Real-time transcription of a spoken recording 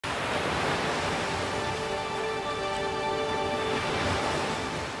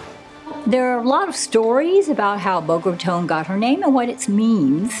There are a lot of stories about how Boca Raton got her name and what it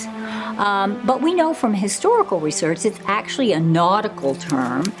means. But we know from historical research it's actually a nautical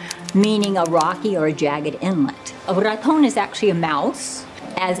term, meaning a rocky or a jagged inlet. A raton is actually a mouse,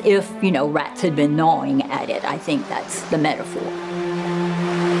 as if, rats had been gnawing at it. I think that's the metaphor.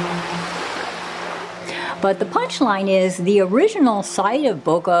 But the punchline is the original site of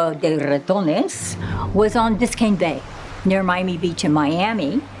Boca de Ratones was on Biscayne Bay, near Miami Beach in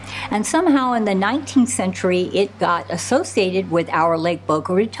Miami. And somehow in the 19th century, it got associated with our Lake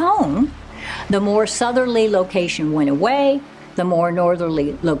Boca Raton. The more southerly location went away, the more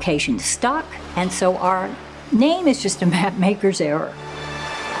northerly location stuck, and so our name is just a map maker's error.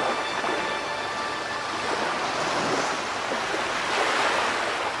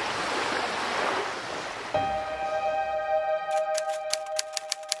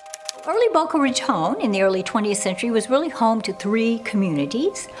 Early Boca Raton in the early 20th century was really home to three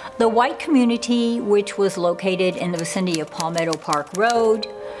communities. The white community, which was located in the vicinity of Palmetto Park Road,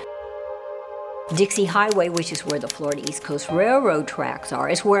 Dixie Highway, which is where the Florida East Coast Railroad tracks are,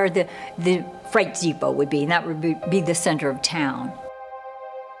 is where the freight depot would be, and that would be the center of town.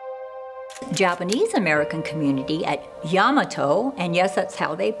 Japanese American community at Yamato, and yes, that's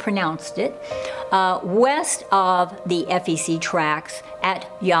how they pronounced it, west of the FEC tracks at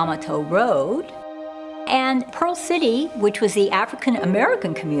Yamato Road, and Pearl City, which was the African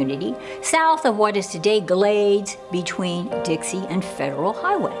American community, south of what is today Glades between Dixie and Federal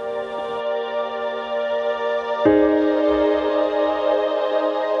Highway.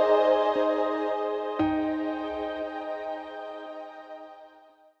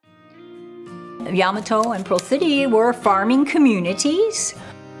 Yamato and Pearl City were farming communities.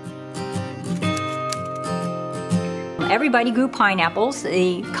 Everybody grew pineapples.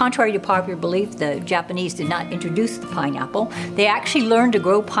 Contrary to popular belief, the Japanese did not introduce the pineapple. They actually learned to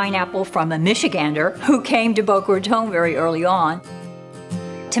grow pineapple from a Michigander who came to Boca Raton very early on.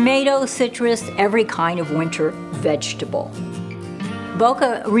 Tomatoes, citrus, every kind of winter vegetable.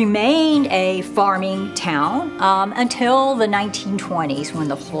 Boca remained a farming town until the 1920s when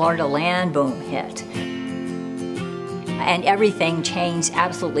the Florida land boom hit. And everything changed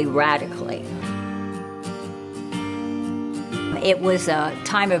absolutely radically. It was a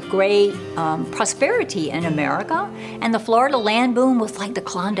time of great prosperity in America, and the Florida land boom was like the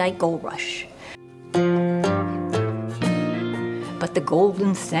Klondike Gold Rush. But the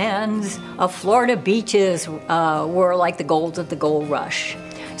golden sands of Florida beaches were like the golds of the gold rush.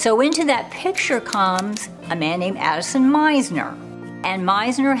 So into that picture comes a man named Addison Minzer. And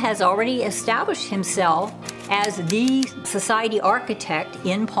Minzer has already established himself as the society architect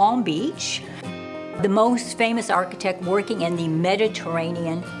in Palm Beach, the most famous architect working in the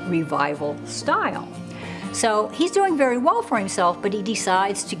Mediterranean revival style. So he's doing very well for himself, but he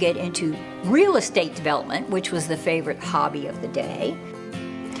decides to get into real estate development, which was the favorite hobby of the day.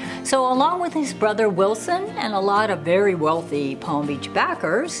 So along with his brother Wilson and a lot of very wealthy Palm Beach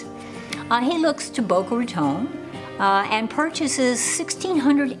backers, he looks to Boca Raton and purchases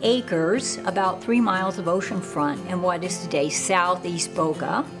 1,600 acres, about 3 miles of oceanfront in what is today southeast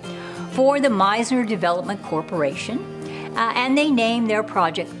Boca, for the Minzer Development Corporation, and they name their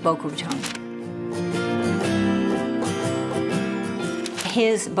project Boca Raton.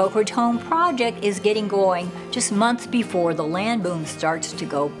 His Boca Raton project is getting going just months before the land boom starts to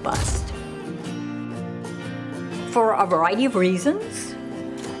go bust. For a variety of reasons.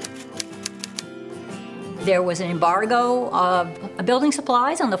 There was an embargo of building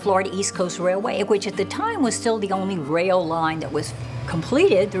supplies on the Florida East Coast Railway, which at the time was still the only rail line that was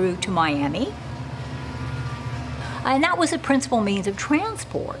completed through to Miami. And that was the principal means of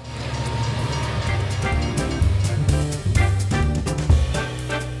transport.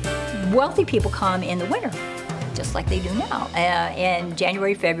 Wealthy people come in the winter, just like they do now, in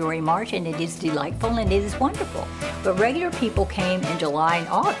January, February, March, and it is delightful and it is wonderful. But regular people came in July and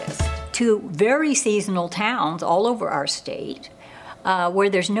August to very seasonal towns all over our state, where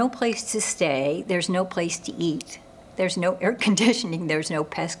there's no place to stay, there's no place to eat, there's no air conditioning, there's no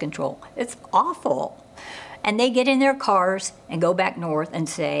pest control. It's awful. And they get in their cars and go back north and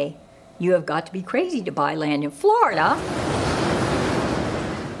say, you have got to be crazy to buy land in Florida.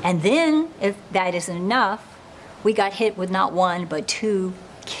 And then, if that isn't enough, we got hit with not one, but 2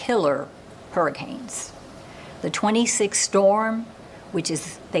 killer hurricanes. The 26th storm, which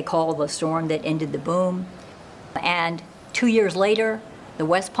is, they call the storm that ended the boom. And 2 years later, the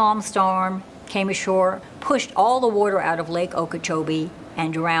West Palm storm came ashore, pushed all the water out of Lake Okeechobee,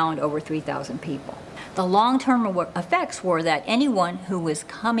 and drowned over 3,000 people. The long-term effects were that anyone who was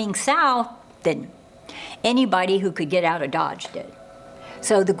coming south didn't. Anybody who could get out of Dodge did.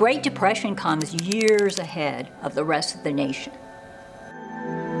 So the Great Depression comes years ahead of the rest of the nation.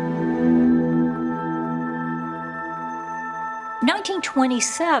 In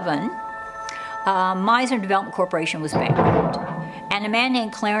 1927, Minzer Development Corporation was bankrupt, and a man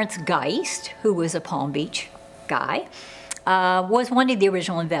named Clarence Geist, who was a Palm Beach guy, was one of the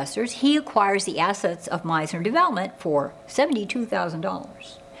original investors. He acquires the assets of Minzer Development for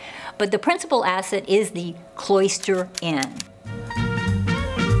 $72,000. But the principal asset is the Cloister Inn.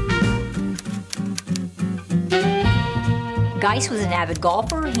 Geist was an avid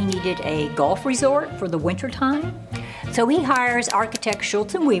golfer. He needed a golf resort for the wintertime. So he hires architect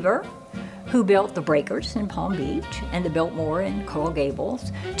Schultz and Weaver, who built the Breakers in Palm Beach and the Biltmore in Coral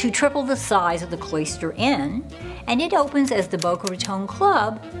Gables, to triple the size of the Cloister Inn, and it opens as the Boca Raton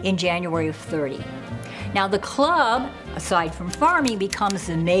Club in January of '30. Now the club, aside from farming, becomes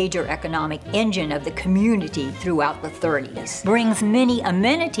the major economic engine of the community throughout the '30s. Brings many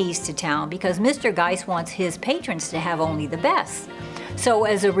amenities to town because Mr. Geist wants his patrons to have only the best. So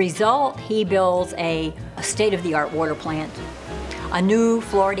as a result, he builds a state-of-the-art water plant, a new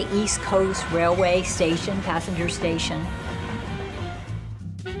Florida East Coast Railway station, passenger station.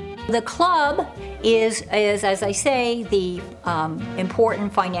 The club is, as I say, the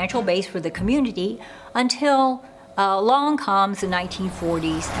important financial base for the community until along comes the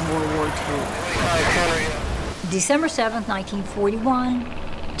 1940s and World War II. December 7th, 1941,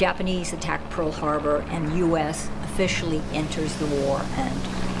 Japanese attack Pearl Harbor, and the U.S. officially enters the war and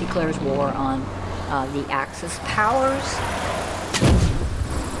declares war on the Axis powers.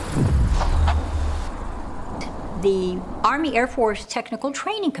 The Army Air Force Technical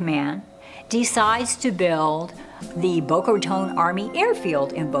Training Command decides to build the Boca Raton Army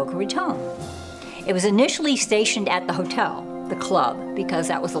Airfield in Boca Raton. It was initially stationed at the hotel, the club, because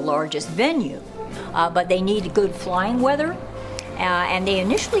that was the largest venue, but they needed good flying weather, and they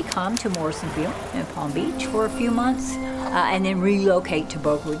initially come to Morrisonville in Palm Beach for a few months, and then relocate to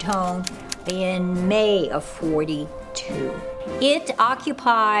Boca Raton in May of '42. It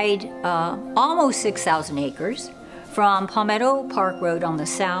occupied almost 6,000 acres from Palmetto Park Road on the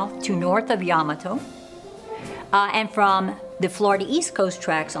south to north of Yamato, and from the Florida East Coast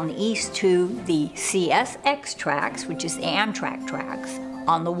tracks on the east to the CSX tracks, which is the Amtrak tracks,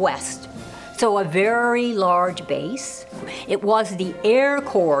 on the west. So a very large base. It was the Air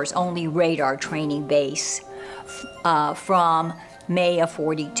Corps' only radar training base from May of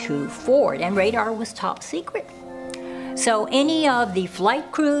 '42 forward, and radar was top secret. So any of the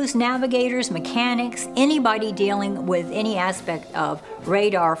flight crews, navigators, mechanics, anybody dealing with any aspect of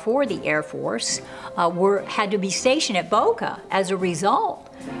radar for the Air Force had to be stationed at Boca. As a result,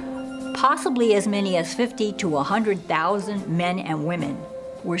 possibly as many as 50 to 100,000 men and women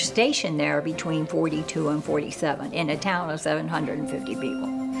were stationed there between '42 and '47 in a town of 750 people.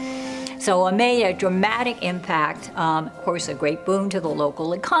 So it made a dramatic impact, of course a great boon to the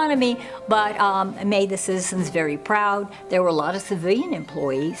local economy, but it made the citizens very proud. There were a lot of civilian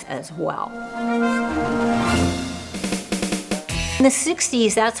employees as well. In the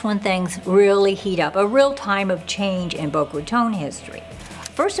 '60s, that's when things really heat up, a real time of change in Boca Raton history.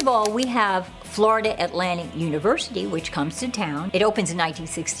 First of all, we have Florida Atlantic University, which comes to town. It opens in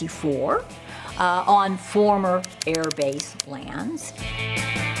 1964 on former Air Base lands.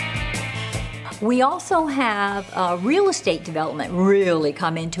 We also have real estate development really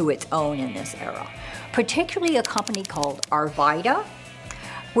come into its own in this era, particularly a company called Arvida,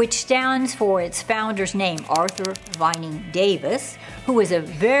 which stands for its founder's name, Arthur Vining Davis, who was a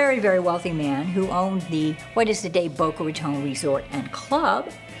very, very wealthy man who owned the, what is today Boca Raton Resort and Club,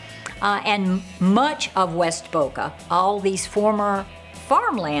 and much of West Boca, all these former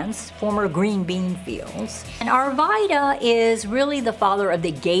farmlands, former green bean fields. And Arvida is really the father of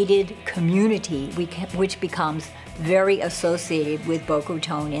the gated community, which becomes very associated with Boca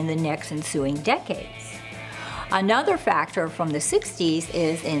Raton in the next ensuing decades. Another factor from the 60s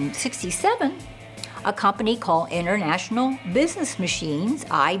is in '67, a company called International Business Machines,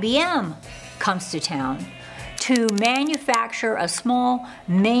 IBM, comes to town to manufacture a small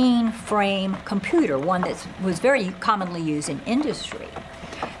mainframe computer, one that was very commonly used in industry.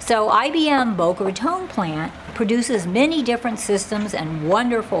 So IBM Boca Raton plant produces many different systems and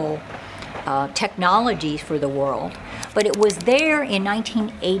wonderful technologies for the world, but it was there in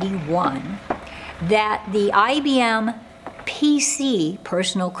 1981 that the IBM PC,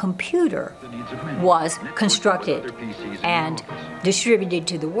 personal computer, was constructed and distributed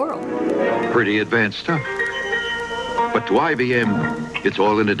to the world. Pretty advanced stuff. But to IBM, it's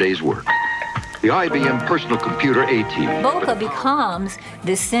all in a day's work. the IBM personal computer A-Team. Boca becomes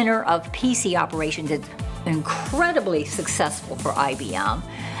the center of PC operations. It's incredibly successful for IBM.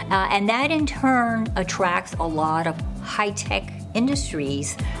 And that in turn attracts a lot of high-tech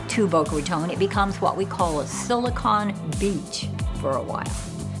industries to Boca Raton. It becomes what we call a Silicon Beach for a while.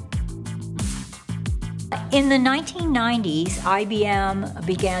 In the 1990s, IBM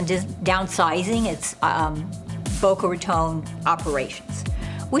began downsizing its Boca Raton operations,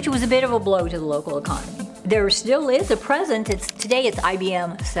 which was a bit of a blow to the local economy. There still is a presence. Today it's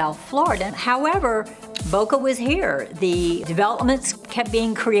IBM South Florida. However, Boca was here. The developments kept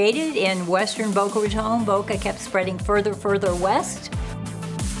being created in western Boca Raton. Boca kept spreading further west.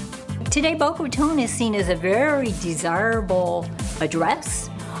 Today, Boca Raton is seen as a very desirable address,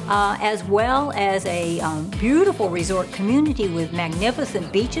 as well as a beautiful resort community with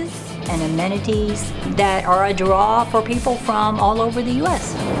magnificent beaches and amenities that are a draw for people from all over the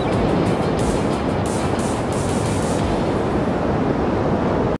U.S.